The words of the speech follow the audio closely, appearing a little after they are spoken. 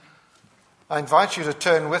I invite you to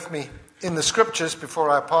turn with me in the scriptures before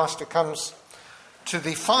our pastor comes to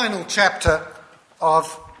the final chapter of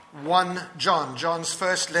 1 John, John's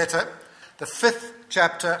first letter, the 5th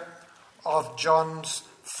chapter of John's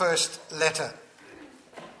first letter.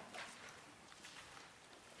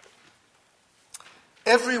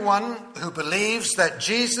 Everyone who believes that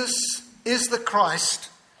Jesus is the Christ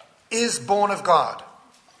is born of God,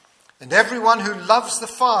 and everyone who loves the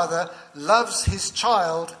Father loves his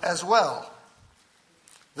child as well.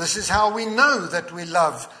 This is how we know that we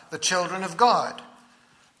love the children of God,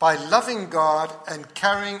 by loving God and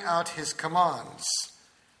carrying out his commands.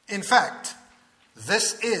 In fact,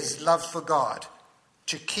 this is love for God,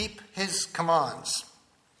 to keep his commands.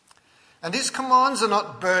 And his commands are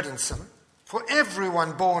not burdensome, for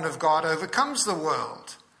everyone born of God overcomes the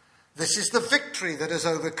world. This is the victory that has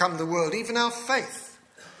overcome the world, even our faith.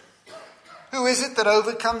 Who is it that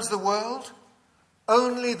overcomes the world?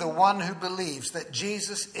 Only the one who believes that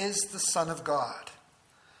Jesus is the Son of God.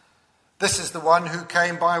 This is the one who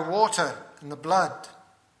came by water and the blood,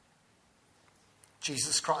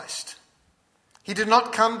 Jesus Christ. He did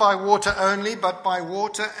not come by water only, but by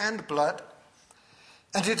water and blood.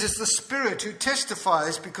 And it is the Spirit who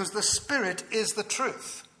testifies, because the Spirit is the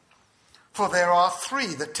truth. For there are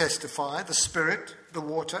three that testify, the Spirit, the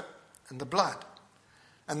water, and the blood.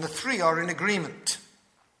 And the three are in agreement.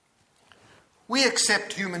 We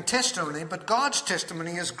accept human testimony, but God's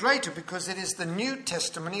testimony is greater, because it is the new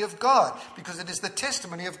testimony of God, because it is the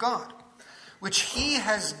testimony of God, which he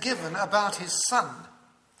has given about his Son.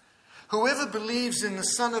 Whoever believes in the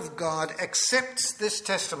Son of God accepts this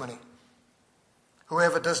testimony.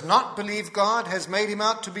 Whoever does not believe God has made him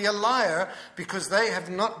out to be a liar, because they have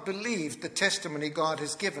not believed the testimony God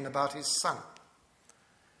has given about his Son.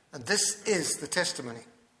 And this is the testimony.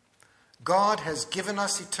 God has given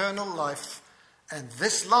us eternal life, and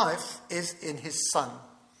this life is in his Son.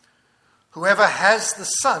 Whoever has the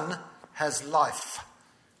Son has life.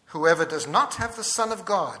 Whoever does not have the Son of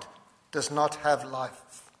God does not have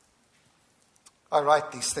life. I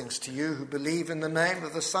write these things to you who believe in the name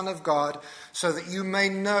of the Son of God, so that you may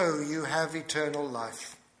know you have eternal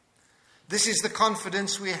life. This is the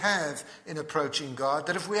confidence we have in approaching God,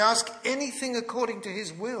 that if we ask anything according to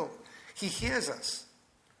his will, he hears us.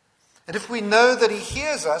 And if we know that he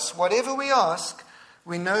hears us, whatever we ask,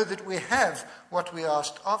 we know that we have what we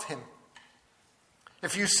asked of him.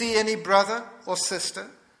 If you see any brother or sister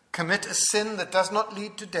commit a sin that does not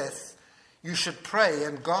lead to death, you should pray,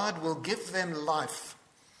 and God will give them life.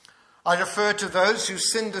 I refer to those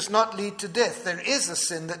whose sin does not lead to death. There is a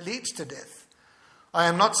sin that leads to death. I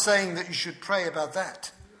am not saying that you should pray about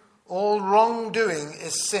that. All wrongdoing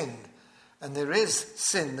is sin, and there is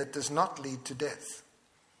sin that does not lead to death.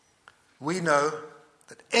 We know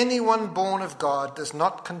that anyone born of God does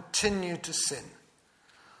not continue to sin.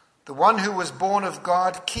 The one who was born of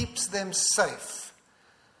God keeps them safe,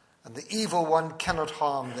 and the evil one cannot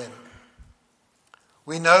harm them.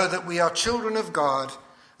 We know that we are children of God,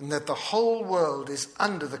 and that the whole world is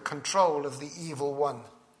under the control of the evil one.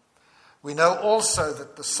 We know also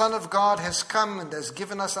that the Son of God has come and has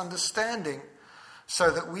given us understanding,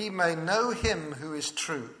 so that we may know him who is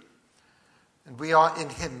true. And we are in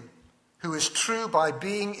him, who is true, by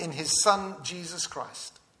being in his Son, Jesus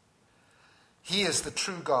Christ. He is the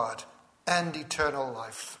true God and eternal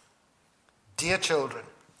life. Dear children,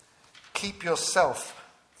 keep yourself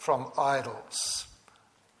from idols.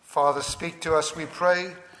 Father, speak to us, we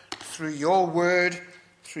pray, through your word,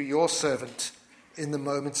 through your servant, in the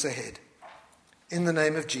moments ahead. In the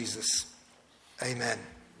name of Jesus, amen.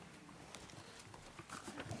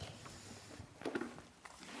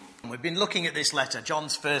 We've been looking at this letter,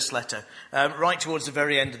 John's first letter, right towards the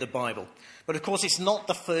very end of the Bible. But of course, it's not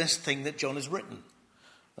the first thing that John has written.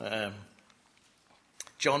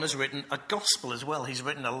 John has written a gospel as well. He's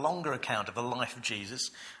written a longer account of the life of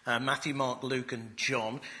Jesus. Matthew, Mark, Luke and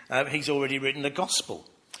John. He's already written a gospel.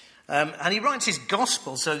 And he writes his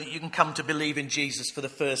gospel so that you can come to believe in Jesus for the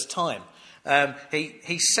first time.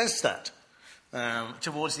 He says that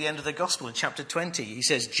towards the end of the gospel in chapter 20. He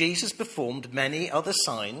says, Jesus performed many other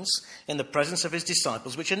signs in the presence of his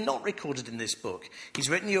disciples, which are not recorded in this book. He's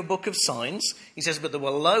written you a book of signs. He says, but there were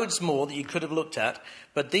loads more that you could have looked at.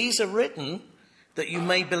 But these are written that you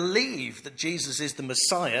may believe that Jesus is the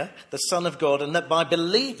Messiah, the Son of God, and that by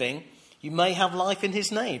believing you may have life in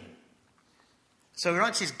his name. So he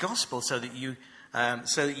writes his gospel so that you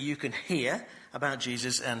can hear about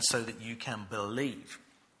Jesus and so that you can believe.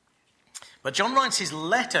 But John writes his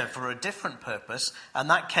letter for a different purpose, and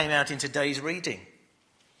that came out in today's reading.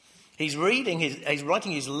 He's writing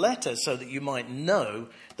his letter so that you might know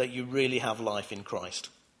that you really have life in Christ.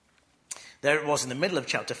 There it was in the middle of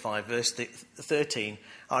chapter 5, verse 13.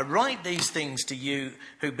 I write these things to you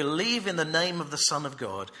who believe in the name of the Son of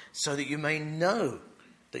God, so that you may know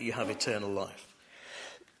that you have eternal life.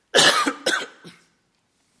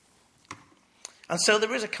 And so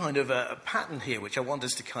there is a kind of a pattern here which I want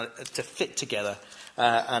us to fit together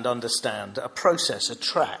and understand, a process, a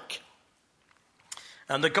track.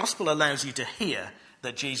 And the gospel allows you to hear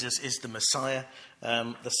that Jesus is the Messiah,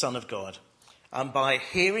 the Son of God. And by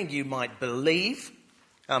hearing you might believe,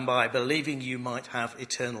 and by believing you might have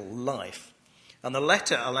eternal life. And the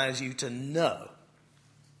letter allows you to know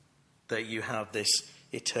that you have this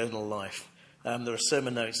eternal life. There are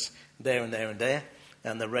sermon notes there and there and there,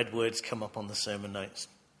 and the red words come up on the sermon notes.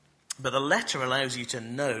 But the letter allows you to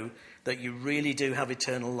know that you really do have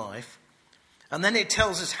eternal life. And then it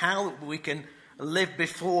tells us how we can live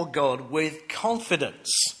before God with confidence.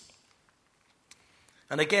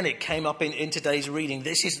 And again, it came up in today's reading.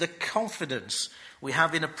 This is the confidence we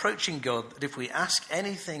have in approaching God, that if we ask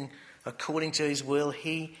anything according to his will,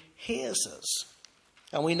 he hears us.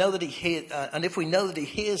 And we know that and if we know that he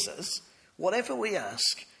hears us, whatever we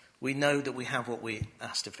ask, we know that we have what we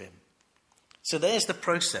asked of him. So there's the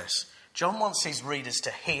process. John wants his readers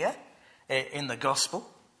to hear in the gospel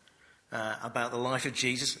about the life of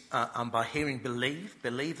Jesus, and by hearing believe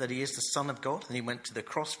that he is the Son of God and he went to the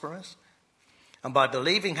cross for us. And by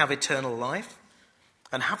believing have eternal life,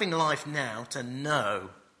 and having life now to know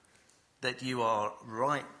that you are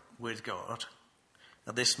right with God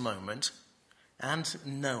at this moment, and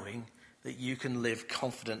knowing that you can live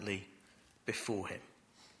confidently before him.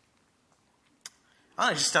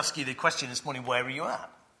 I just ask you the question this morning, where are you at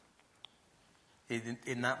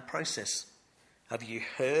in that process? Have you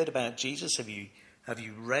heard about Jesus? Have you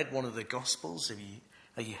read one of the Gospels?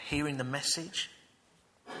 Are you hearing the message?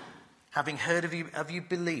 Having heard, have you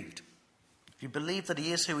believed? Have you believed that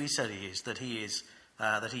he is who he said he is, that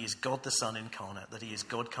he is God the Son incarnate, that he is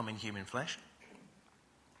God come in human flesh?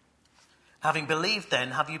 Having believed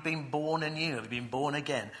then, have you been born anew? Have you been born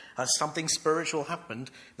again? Has something spiritual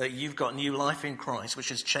happened that you've got new life in Christ, which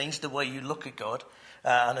has changed the way you look at God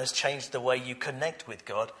and has changed the way you connect with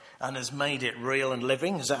God and has made it real and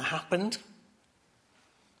living? Has that happened?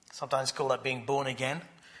 Sometimes call that being born again.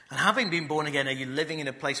 And having been born again, are you living in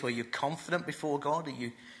a place where you're confident before God? Are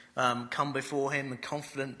you come before him and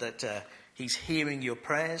confident that he's hearing your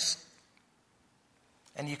prayers?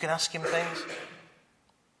 And you can ask him things?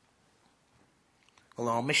 Well,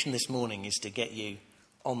 our mission this morning is to get you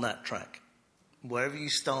on that track. Wherever you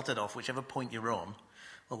started off, whichever point you're on,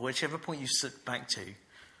 or whichever point you sit back to,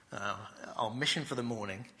 our mission for the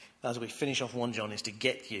morning, as we finish off 1 John, is to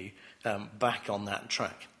get you back on that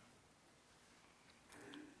track.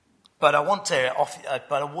 But I want to offer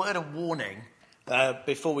a word of warning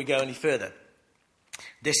before we go any further.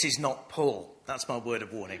 This is not Paul. That's my word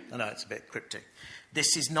of warning. I know it's a bit cryptic.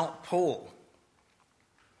 This is not Paul.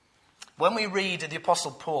 When we read the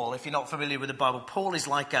Apostle Paul, if you're not familiar with the Bible, Paul is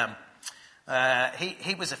like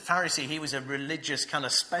he was a Pharisee. He was a religious kind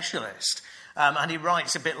of specialist, and he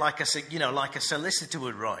writes a bit like a solicitor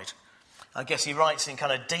would write. I guess he writes in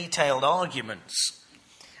kind of detailed arguments.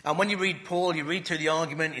 And when you read Paul, you read through the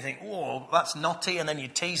argument, you think, oh, that's knotty, and then you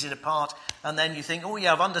tease it apart, and then you think, oh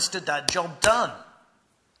yeah, I've understood that, job done.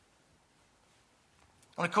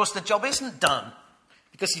 And of course, the job isn't done.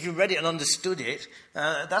 Because if you read it and understood it,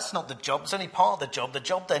 that's not the job. It's only part of the job. The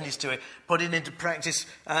job then is to put it into practice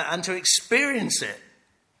and to experience it.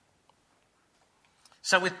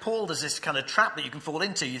 So with Paul, there's this kind of trap that you can fall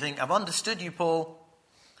into. You think, I've understood you, Paul,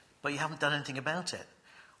 but you haven't done anything about it.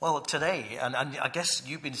 Well, today, and I guess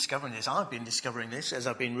you've been discovering this, I've been discovering this as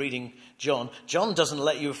I've been reading John. John doesn't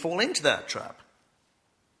let you fall into that trap.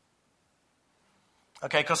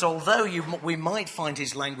 Okay, because although we might find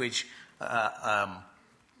his language a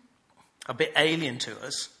bit alien to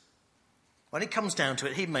us, when it comes down to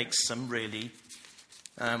it, he makes some really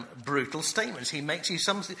brutal statements. He makes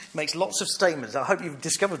lots of statements. I hope you've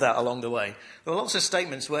discovered that along the way. There are lots of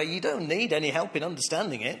statements where you don't need any help in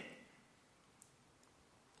understanding it.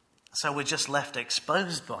 So we're just left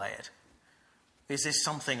exposed by it. Is this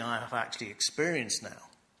something I have actually experienced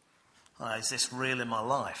now? Is this real in my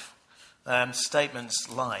life? Statements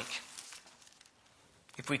like,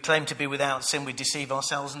 if we claim to be without sin, we deceive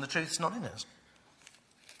ourselves and the truth is not in us.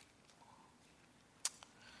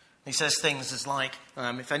 He says things as like,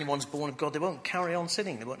 if anyone's born of God, they won't carry on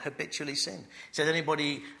sinning. They won't habitually sin. He says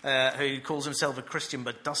anybody who calls himself a Christian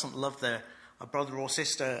but doesn't love their brother or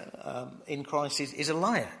sister in Christ is a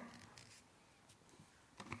liar.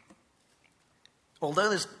 Although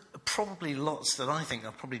there's probably lots that I think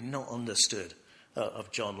I've probably not understood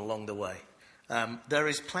of John along the way. there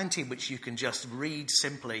is plenty which you can just read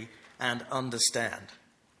simply and understand.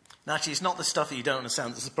 Now, actually, it's not the stuff that you don't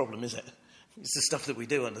understand that's the problem, is it? It's the stuff that we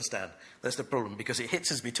do understand that's the problem, because it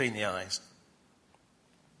hits us between the eyes.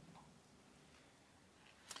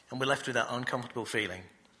 And we're left with that uncomfortable feeling.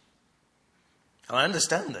 I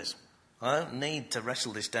understand this. I don't need to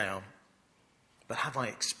wrestle this down. But have I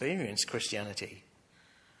experienced Christianity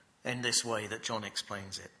in this way that John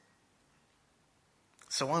explains it?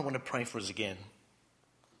 So I want to pray for us again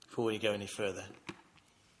before we go any further.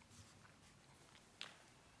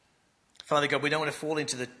 Father God, we don't want to fall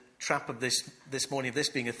into the trap of this morning, of this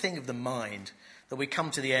being a thing of the mind, that we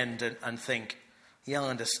come to the end and think, yeah, I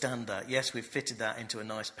understand that. Yes, we've fitted that into a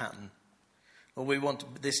nice pattern. Or we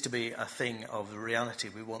want this to be a thing of reality.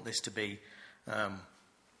 We want this to be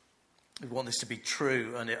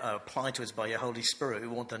true and applied to us by your Holy Spirit. We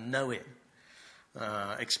want to know it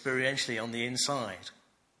experientially on the inside.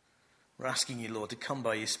 We're asking you, Lord, to come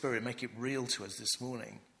by your Spirit, make it real to us this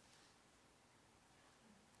morning.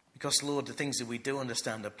 Because, Lord, the things that we do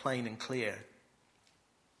understand are plain and clear.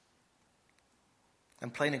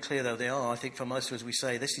 And plain and clear though they are, I think for most of us we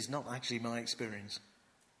say, this is not actually my experience.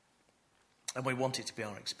 And we want it to be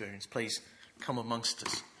our experience. Please come amongst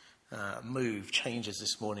us. Move, change us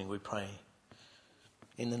this morning, we pray.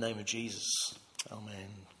 In the name of Jesus.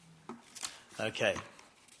 Amen. Okay.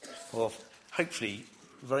 Well, hopefully,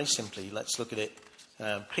 very simply, let's look at it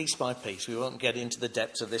piece by piece. We won't get into the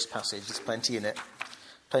depths of this passage. There's plenty in it.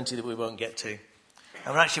 Plenty that we won't get to.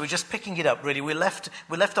 And we're just picking it up, really. We left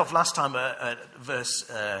off last time at verse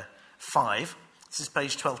 5. This is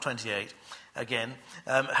page 1228 again.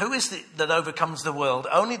 Who is it that overcomes the world?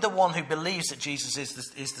 Only the one who believes that Jesus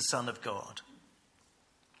is the Son of God.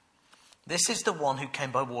 This is the one who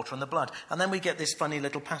came by water and the blood. And then we get this funny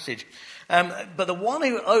little passage. But the one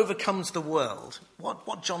who overcomes the world,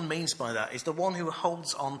 what John means by that is the one who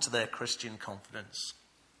holds on to their Christian confidence.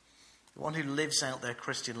 The one who lives out their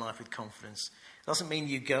Christian life with confidence. It doesn't mean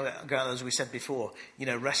you go out, as we said before,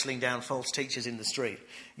 wrestling down false teachers in the street.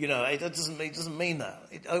 It doesn't mean that.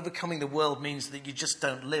 Overcoming the world means that you just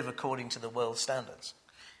don't live according to the world's standards.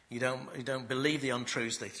 You don't believe the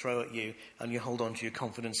untruths they throw at you, and you hold on to your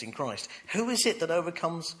confidence in Christ. Who is it that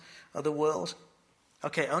overcomes the world?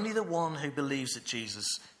 Okay, only the one who believes that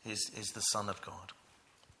Jesus is the Son of God.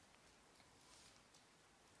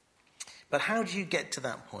 But how do you get to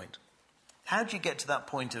that point? How do you get to that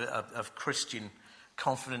point of Christian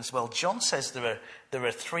confidence? Well, John says there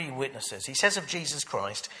are three witnesses. He says of Jesus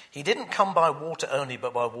Christ, he didn't come by water only,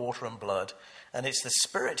 but by water and blood. And it's the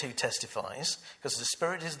Spirit who testifies, because the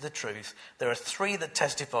Spirit is the truth. There are three that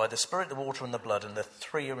testify, the Spirit, the water, and the blood, and the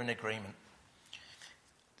three are in agreement.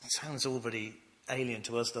 It sounds all very alien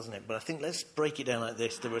to us, doesn't it? But I think let's break it down like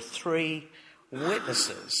this. There are three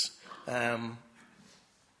witnesses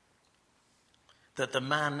that the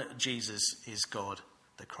man Jesus is God,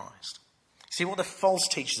 the Christ. See what the false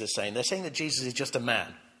teachers are saying? They're saying that Jesus is just a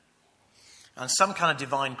man. And some kind of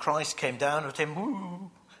divine Christ came down with him,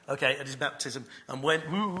 woo, okay, at his baptism, and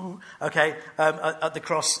went, woo, okay, at the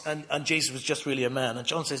cross, and Jesus was just really a man. And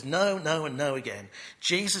John says, no, no, and no again.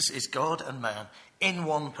 Jesus is God and man in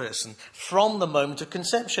one person from the moment of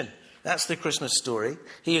conception. That's the Christmas story.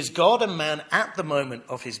 He is God and man at the moment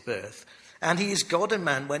of his birth. And he is God and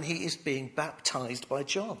man when he is being baptized by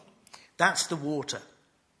John. That's the water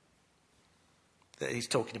that he's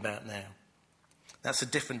talking about now. That's a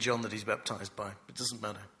different John that he's baptized by. It doesn't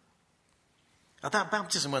matter. At that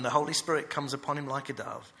baptism, when the Holy Spirit comes upon him like a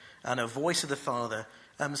dove, and a voice of the Father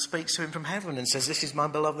speaks to him from heaven and says, "This is my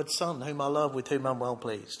beloved Son, whom I love, with whom I'm well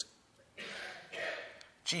pleased."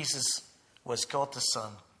 Jesus was God the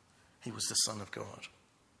Son. He was the Son of God.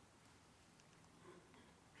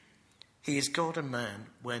 He is God and man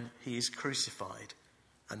when he is crucified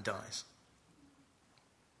and dies.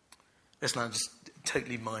 This now just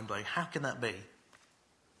totally mind-blowing. How can that be?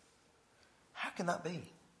 How can that be?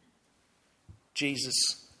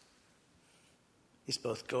 Jesus is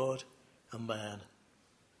both God and man,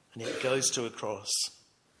 and yet goes to a cross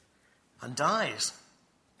and dies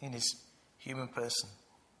in his human person.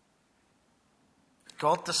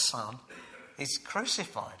 God the Son is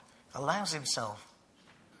crucified, allows himself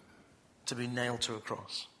to be nailed to a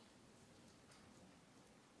cross.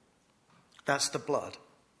 That's the blood.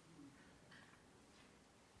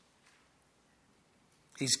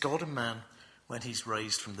 He's God and man when he's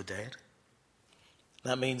raised from the dead.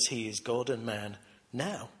 That means he is God and man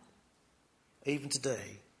now, even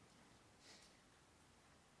today.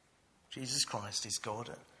 Jesus Christ is God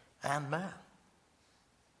and man.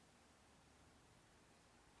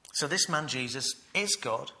 So this man Jesus is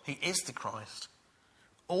God. He is the Christ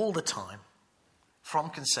all the time. from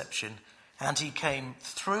conception, and he came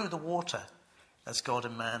through the water as God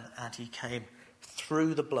and man, and he came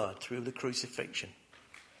through the blood, through the crucifixion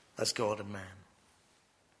as God and man.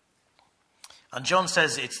 And John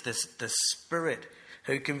says it's the Spirit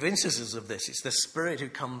who convinces us of this. It's the Spirit who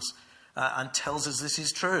comes and tells us this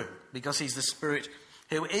is true, because he's the Spirit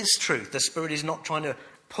who is truth. The Spirit is not trying to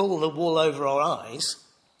pull the wool over our eyes.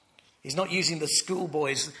 He's not using the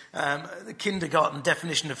schoolboy's the kindergarten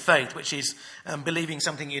definition of faith, which is believing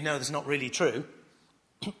something you know that's not really true.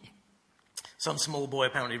 Some small boy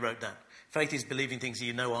apparently wrote that. Faith is believing things that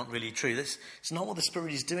you know aren't really true. It's not what the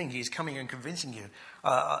Spirit is doing. He's coming and convincing you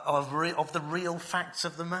of the real facts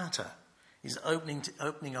of the matter. He's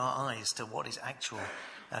opening our eyes to what is actual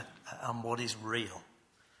and what is real.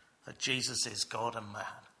 That Jesus is God and man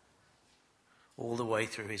all the way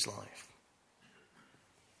through his life.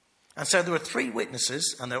 And so there are three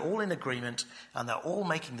witnesses, and they're all in agreement, and they're all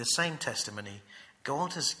making the same testimony.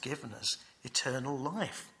 God has given us eternal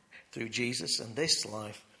life through Jesus, and this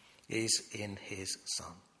life is in his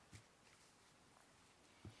Son.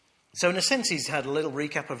 So in a sense, he's had a little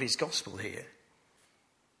recap of his gospel here.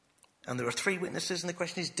 And there are three witnesses, and the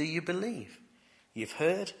question is, do you believe? You've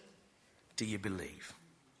heard, do you believe?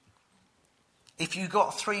 If you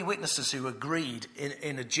got three witnesses who agreed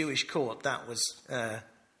in a Jewish court, that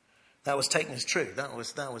was taken as true. That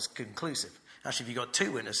was conclusive. Actually, if you got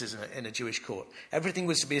two witnesses in a Jewish court, everything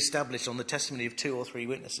was to be established on the testimony of two or three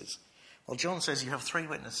witnesses. Well, John says you have three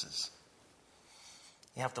witnesses.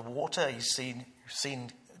 You have the water. You've seen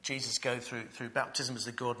Jesus go through baptism as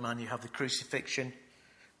the God-man. You have the crucifixion,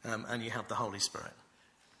 and you have the Holy Spirit.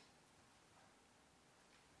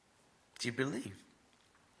 Do you believe?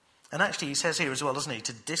 And actually, he says here as well, doesn't he,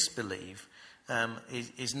 to disbelieve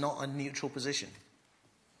is not a neutral position.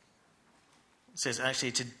 It says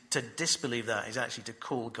actually to disbelieve that is actually to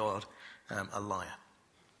call God a liar.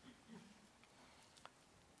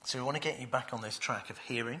 So we want to get you back on this track of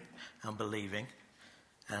hearing and believing,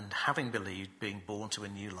 and having believed, being born to a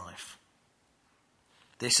new life.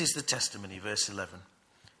 This is the testimony, verse 11.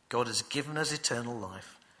 God has given us eternal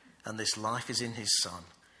life, and this life is in his Son.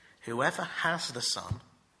 Whoever has the Son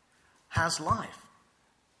has life.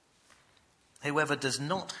 Whoever does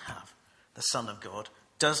not have the Son of God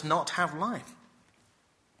does not have life.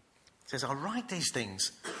 It says, I write these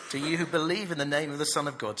things to you who believe in the name of the Son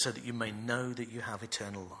of God, so that you may know that you have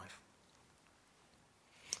eternal life.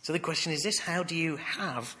 So the question is this: how do you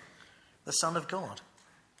have the Son of God?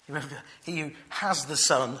 Remember, he who has the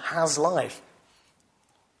Son has life.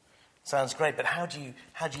 Sounds great, but how do you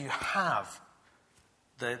have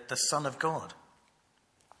the Son of God?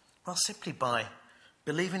 Well, simply by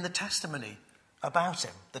believing the testimony about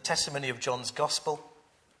him. The testimony of John's Gospel,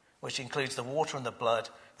 which includes the water and the blood,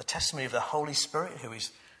 the testimony of the Holy Spirit who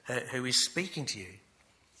is speaking to you.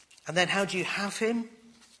 And then how do you have him?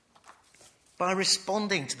 By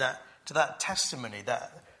responding to that testimony,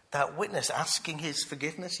 that witness, asking his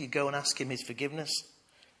forgiveness. You go and ask him his forgiveness.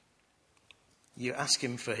 You ask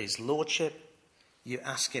him for his lordship. You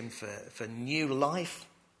ask him for new life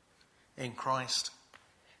in Christ.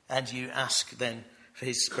 And you ask then for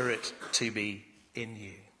his Spirit to be in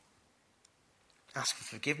you. Ask for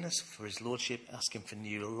forgiveness, for his lordship. Ask him for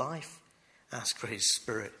new life. Ask for his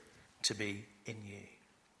Spirit to be in you.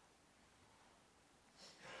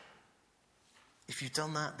 If you've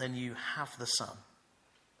done that, then you have the Son.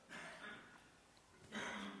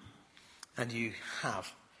 And you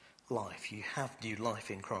have life. You have new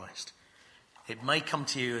life in Christ. It may come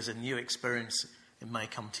to you as a new experience. It may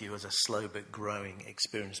come to you as a slow but growing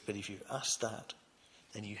experience. But if you ask that,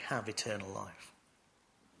 then you have eternal life.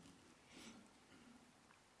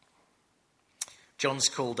 John's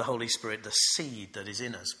called the Holy Spirit the seed that is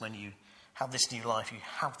in us. When you have this new life, you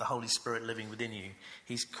have the Holy Spirit living within you.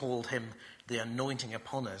 He's called him the anointing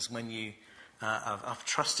upon us. When you have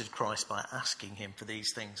trusted Christ by asking him for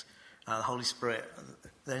these things, the Holy Spirit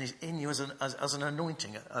then is in you as an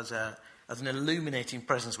anointing, as an illuminating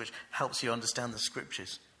presence which helps you understand the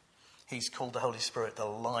Scriptures. He's called the Holy Spirit the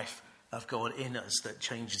life of God in us that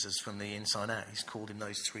changes us from the inside out. He's called him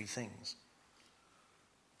those three things.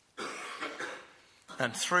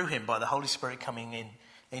 And through him, by the Holy Spirit coming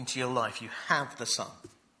into your life, you have the Son.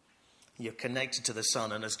 You're connected to the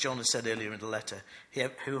Son. And as John has said earlier in the letter, he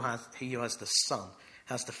who has the Son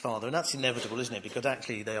has the Father. And that's inevitable, isn't it? Because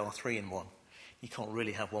actually they are three in one. You can't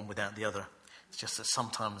really have one without the other. It's just that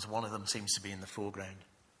sometimes one of them seems to be in the foreground.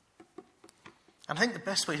 And I think the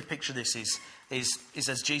best way to picture this is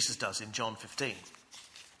as Jesus does in John 15,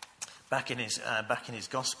 back in his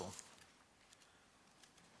Gospel.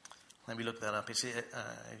 Let me look that up.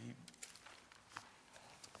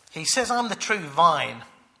 He says, I'm the true vine.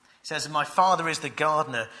 He says, my Father is the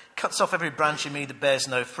gardener, cuts off every branch in me that bears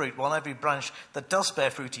no fruit, while every branch that does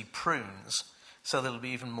bear fruit he prunes, so that it'll be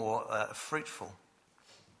even more fruitful.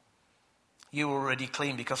 You are already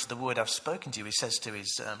clean because of the word I've spoken to you, he says to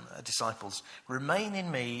his disciples. Remain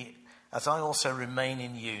in me as I also remain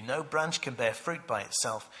in you. No branch can bear fruit by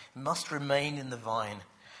itself. It must remain in the vine.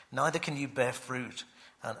 Neither can you bear fruit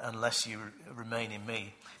unless you remain in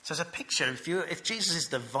me. So as a picture, if Jesus is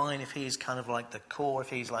the vine, if he is kind of like the core, if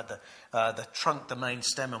he's like the trunk, the main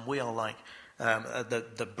stem, and we are like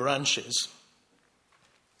the branches,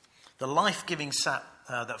 the life-giving sap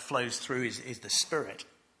that flows through is the Spirit.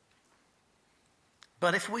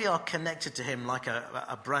 But if we are connected to him like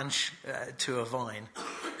a branch to a vine,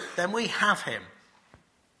 then we have him.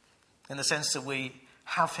 In the sense that we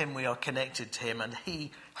have him, we are connected to him, and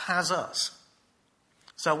he has us.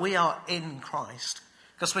 So we are in Christ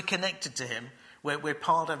because we're connected to him. We're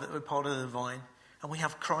part of the vine, and we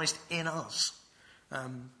have Christ in us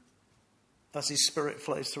as his Spirit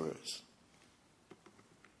flows through us.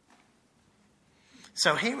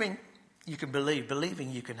 So hearing, you can believe.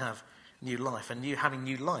 Believing, you can have new life, and having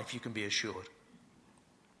new life, you can be assured.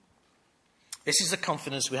 This is the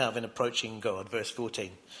confidence we have in approaching God, verse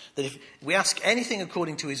 14. That if we ask anything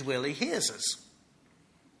according to his will, he hears us.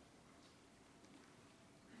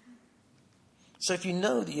 So if you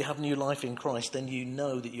know that you have new life in Christ, then you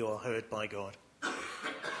know that you are heard by God.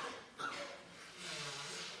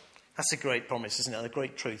 That's a great promise, isn't it? A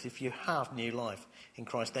great truth. If you have new life in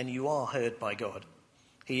Christ, then you are heard by God.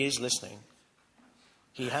 He is listening.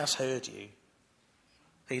 He has heard you.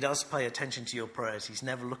 He does pay attention to your prayers. He's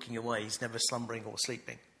never looking away. He's never slumbering or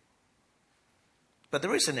sleeping. But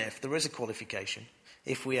there is an if. There is a qualification.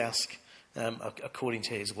 If we ask according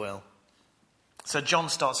to his will. So John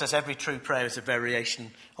Stott says every true prayer is a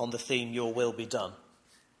variation on the theme, your will be done.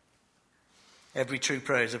 Every true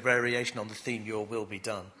prayer is a variation on the theme, your will be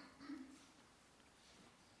done.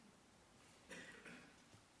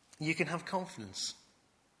 You can have confidence.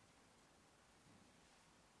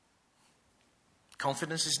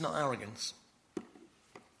 Confidence is not arrogance.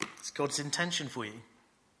 It's God's intention for you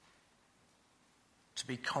to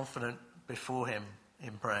be confident before him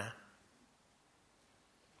in prayer.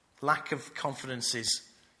 Lack of confidence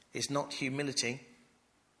is not humility.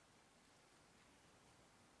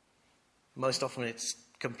 Most often it's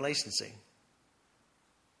complacency.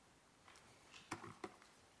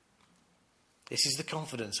 This is the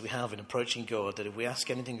confidence we have in approaching God, that if we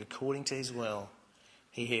ask anything according to his will,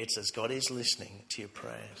 he hears us. God is listening to your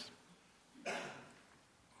prayers.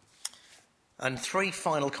 And three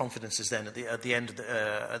final confidences then at the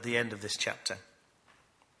end of this chapter.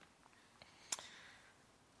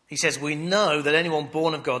 He says, we know that anyone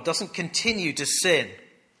born of God doesn't continue to sin.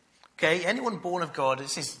 Okay, anyone born of God,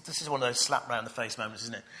 this is one of those slap round the face moments,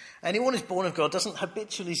 isn't it? Anyone who's born of God doesn't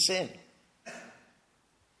habitually sin.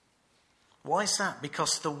 Why is that?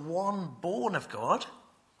 Because the one born of God,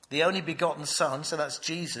 the only begotten Son, so that's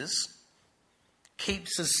Jesus,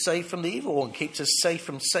 keeps us safe from the evil one, keeps us safe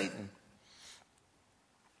from Satan.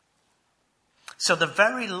 So the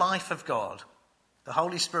very life of God, the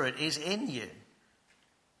Holy Spirit, is in you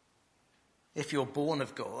if you're born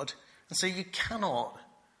of God. And so you cannot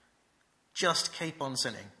just keep on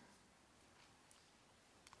sinning.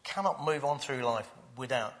 Cannot move on through life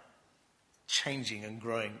without changing and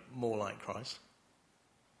growing more like Christ.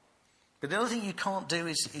 But the other thing you can't do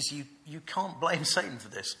is you can't blame Satan for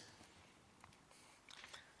this.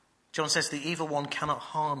 John says the evil one cannot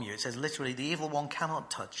harm you. It says literally the evil one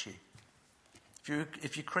cannot touch you.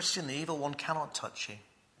 If you're Christian, the evil one cannot touch you.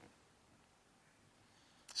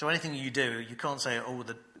 So anything you do, you can't say, oh,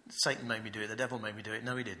 Satan made me do it, the devil made me do it.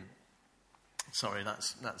 No, he didn't. Sorry,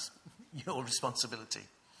 that's your responsibility.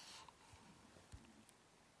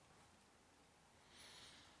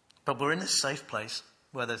 But we're in this safe place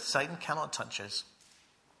where Satan cannot touch us,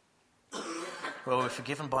 where we're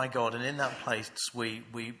forgiven by God, and in that place we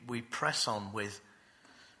press on with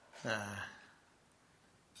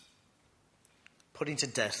putting to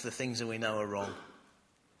death the things that we know are wrong,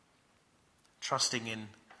 trusting in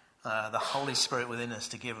the Holy Spirit within us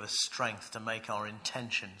to give us strength to make our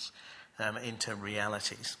intentions into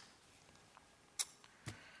realities.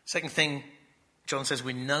 Second thing, John says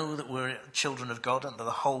we know that we're children of God and that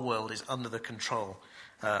the whole world is under the control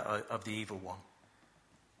of the evil one.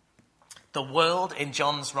 The world in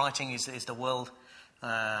John's writing is the world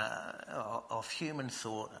of human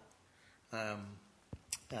thought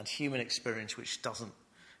and human experience which doesn't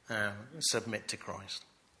submit to Christ.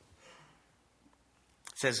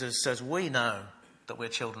 It says we know that we're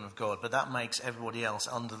children of God, but that makes everybody else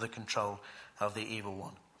under the control of the evil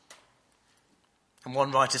one. And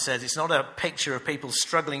one writer says it's not a picture of people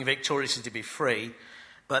struggling victoriously to be free,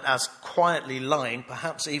 but as quietly lying,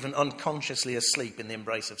 perhaps even unconsciously asleep in the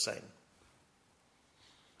embrace of Satan.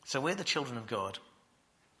 So we're the children of God.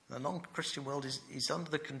 The non-Christian world is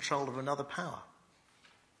under the control of another power.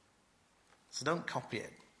 So don't copy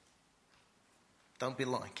it. Don't be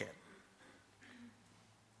like it.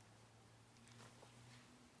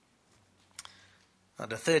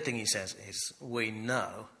 And the third thing he says is, we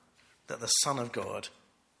know that the Son of God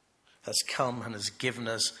has come and has given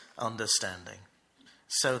us understanding,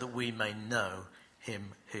 so that we may know him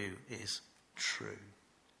who is true.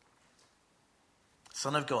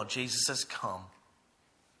 Son of God, Jesus has come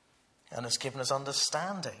and has given us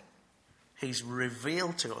understanding. He's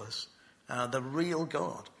revealed to us the real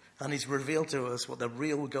God, and he's revealed to us what the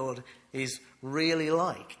real God is really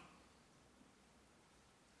like.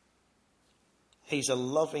 He's a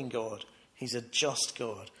loving God. He's a just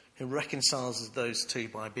God who reconciles those two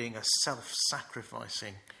by being a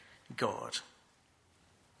self-sacrificing God.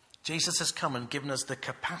 Jesus has come and given us the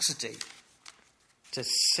capacity to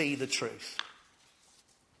see the truth,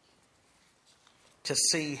 to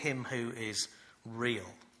see him who is real.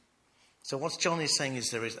 So what John is saying is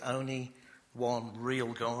there is only one real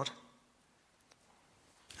God.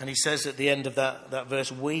 And he says at the end of that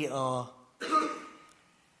verse, we are...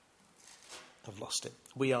 I've lost it.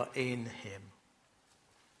 We are in him.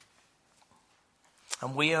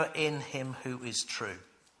 And we are in him who is true,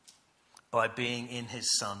 by being in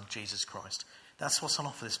his Son, Jesus Christ. That's what's on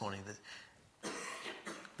offer this morning.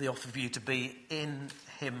 The offer for you to be in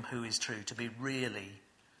him who is true, to be really,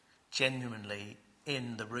 genuinely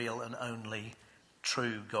in the real and only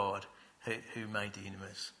true God who made the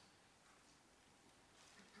universe.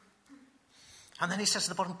 And then he says at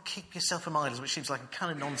the bottom, keep yourself from idols, which seems like a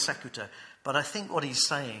kind of non sequitur. But I think what he's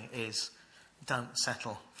saying is, don't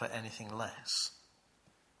settle for anything less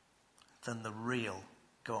than the real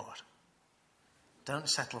God. Don't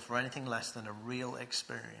settle for anything less than a real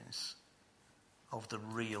experience of the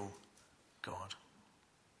real God.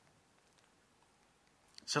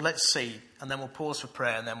 So let's see, and then we'll pause for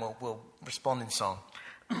prayer, and then we'll respond in song.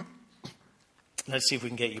 Let's see if we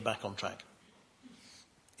can get you back on track,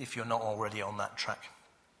 if you're not already on that track.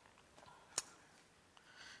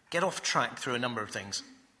 Get off track through a number of things.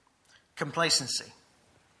 Complacency.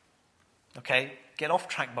 Okay? Get off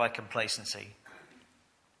track by complacency.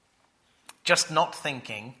 Just not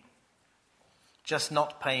thinking, just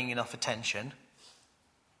not paying enough attention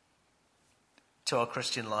to our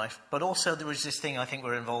Christian life. But also there is this thing I think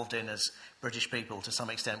we're involved in as British people to some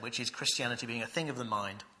extent, which is Christianity being a thing of the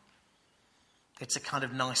mind. It's a kind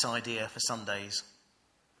of nice idea for Sundays.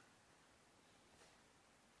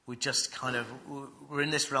 We're in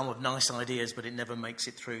this realm of nice ideas, but it never makes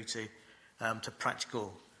it through to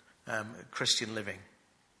practical Christian living.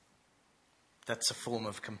 That's a form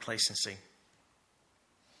of complacency.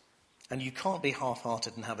 And you can't be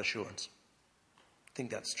half-hearted and have assurance. I think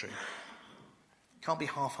that's true. You can't be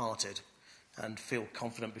half-hearted and feel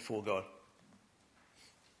confident before God.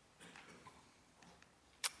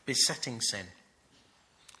 Besetting sin.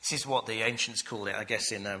 This is what the ancients called it, I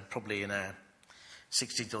guess, probably in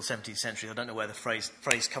 16th or 17th century. I don't know where the phrase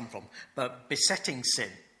come from. But besetting sin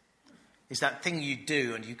is that thing you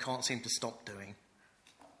do and you can't seem to stop doing.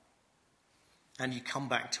 And you come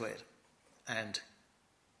back to it and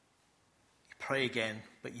you pray again,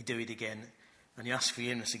 but you do it again. And you ask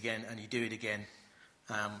forgiveness again and you do it again.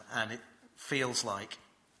 And it feels like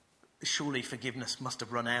surely forgiveness must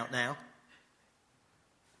have run out now.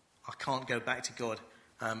 I can't go back to God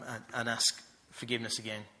and ask forgiveness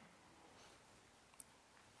again.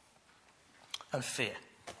 And fear.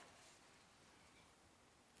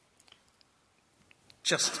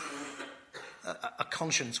 Just a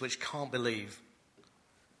conscience which can't believe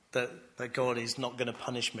that God is not going to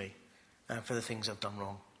punish me for the things I've done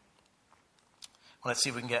wrong. Well, let's see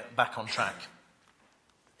if we can get back on track.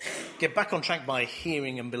 Get back on track by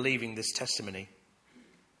hearing and believing this testimony.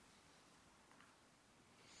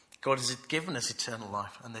 God has given us eternal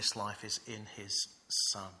life, and this life is in his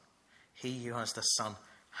Son. He who has the Son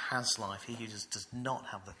has life. He who does not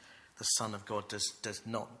have the Son of God does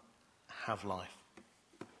not have life.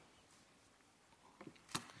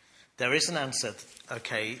 There is an answer,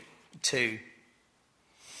 to...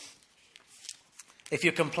 If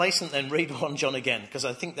you're complacent, then read 1 John again, because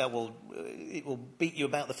I think it will beat you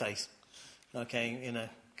about the face, in a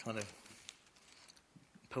kind of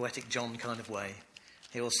poetic John kind of way.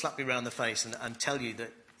 He will slap you around the face and tell you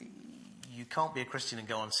that you can't be a Christian and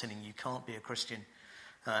go on sinning. You can't be a Christian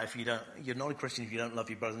you're not a Christian if you don't love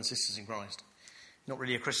your brothers and sisters in Christ. You're not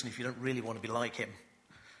really a Christian if you don't really want to be like him.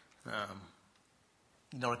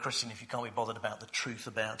 You're not a Christian if you can't be bothered about the truth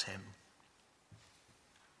about him.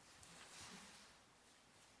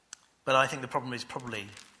 But I think the problem is probably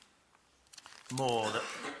more that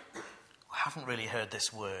we haven't really heard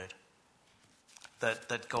this word,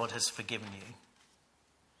 that God has forgiven you.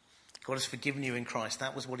 God has forgiven you in Christ.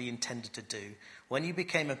 That was what he intended to do. When you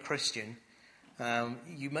became a Christian,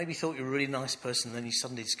 you maybe thought you were a really nice person, and then you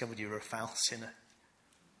suddenly discovered you were a foul sinner.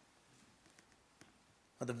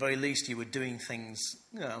 At the very least, you were doing things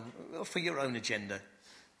for your own agenda.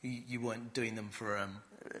 You weren't doing them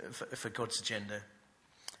for God's agenda.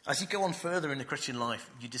 As you go on further in the Christian life,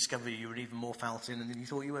 you discover you were even more foul sinner than you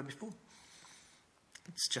thought you were before.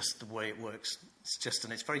 It's just the way it works.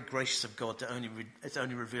 And it's very gracious of God to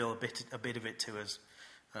only reveal a bit of it to us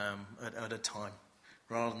at a time,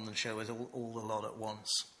 rather than show us all the lot at once.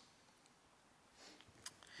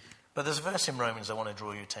 But there's a verse in Romans I want to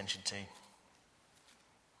draw your attention to.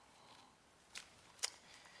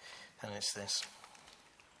 And it's this.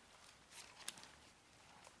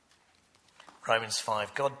 Romans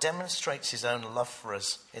 5. God demonstrates his own love for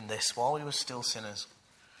us in this: while we were still sinners,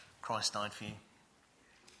 Christ died for you.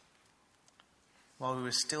 While we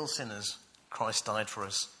were still sinners, Christ died for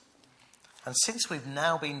us. And since we've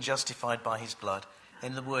now been justified by his blood,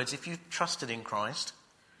 in the words, if you trusted in Christ,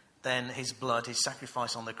 then his blood, his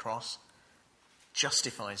sacrifice on the cross,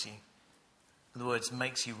 justifies you. In other words,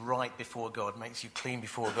 makes you right before God, makes you clean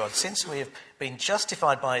before God. Since we have been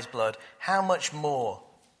justified by his blood, how much more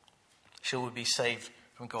shall we be saved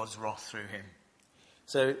from God's wrath through him?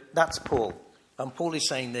 So that's Paul. And Paul is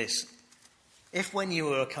saying this: if when you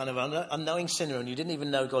were a kind of unknowing sinner and you didn't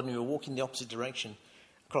even know God and you were walking the opposite direction,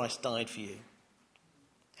 Christ died for you,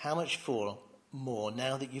 how much more,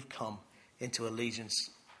 now that you've come into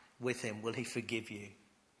allegiance with him, will he forgive you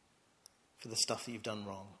for the stuff that you've done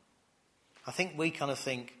wrong? I think we kind of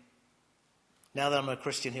think, now that I'm a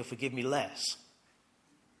Christian, he'll forgive me less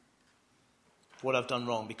for what I've done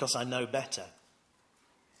wrong because I know better.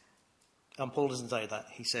 And Paul doesn't say that.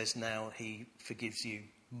 He says now he forgives you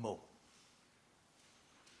more.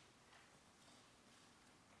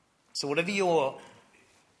 So whatever your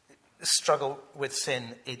struggle with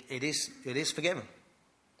sin, it is forgiven.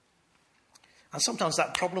 And sometimes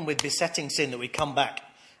that problem with besetting sin, that we come back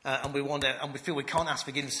and we wonder and we feel we can't ask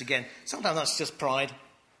forgiveness again, sometimes that's just pride.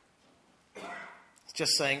 It's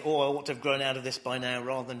just saying, oh, I ought to have grown out of this by now,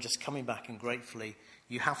 rather than just coming back and gratefully.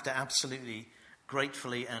 You have to absolutely,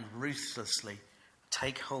 gratefully and ruthlessly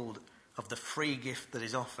take hold of the free gift that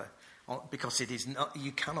is offered, because it is not,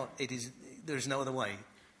 you cannot, it is, there is no other way.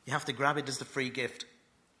 You have to grab it as the free gift.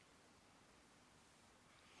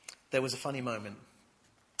 There was a funny moment.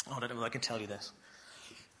 I don't know if I can tell you this.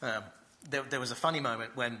 There was a funny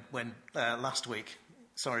moment when last week.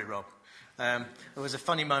 Sorry, Rob. There was a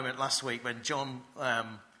funny moment last week when John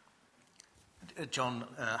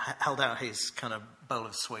held out his kind of bowl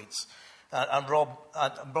of sweets, and Rob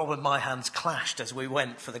and my hands clashed as we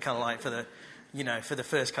went for the kind of like for the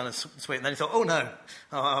first kind of sweet, and then he thought, oh no,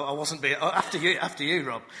 I wasn't being after you,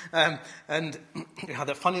 Rob, and you had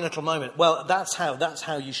that funny little moment. Well, that's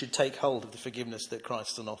how you should take hold of the forgiveness that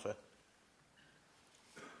Christ is on offer.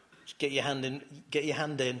 Just get your hand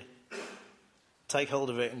in, take hold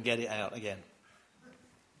of it, and get it out again.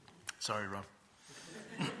 Sorry, Rob.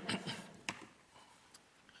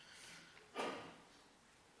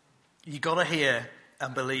 You've got to hear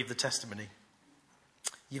and believe the testimony.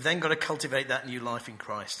 You've then got to cultivate that new life in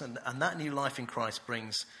Christ. And that new life in Christ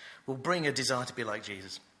will bring a desire to be like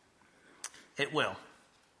Jesus. It will.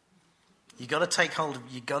 You've got to take hold of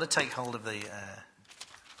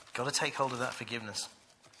that forgiveness.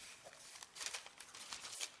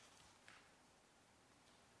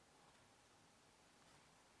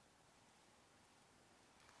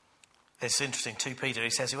 It's interesting, 2 Peter,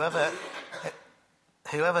 he says, whoever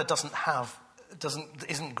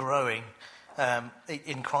isn't growing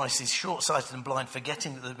in Christ is short-sighted and blind,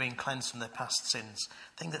 forgetting that they've been cleansed from their past sins.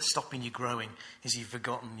 The thing that's stopping you growing is you've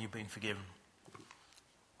forgotten you've been forgiven.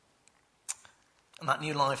 And that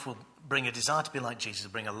new life will bring a desire to be like Jesus,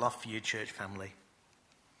 bring a love for your church family.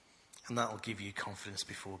 And that will give you confidence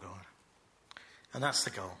before God. And that's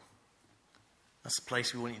the goal. That's the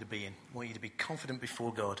place we want you to be in. We want you to be confident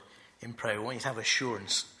before God in prayer. We want you to have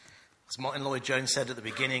assurance. As Martin Lloyd-Jones said at the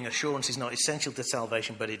beginning, assurance is not essential to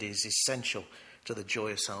salvation, but it is essential to the joy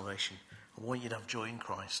of salvation. I want you to have joy in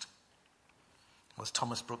Christ. Or as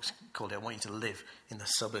Thomas Brooks called it, I want you to live in the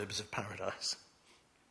suburbs of paradise.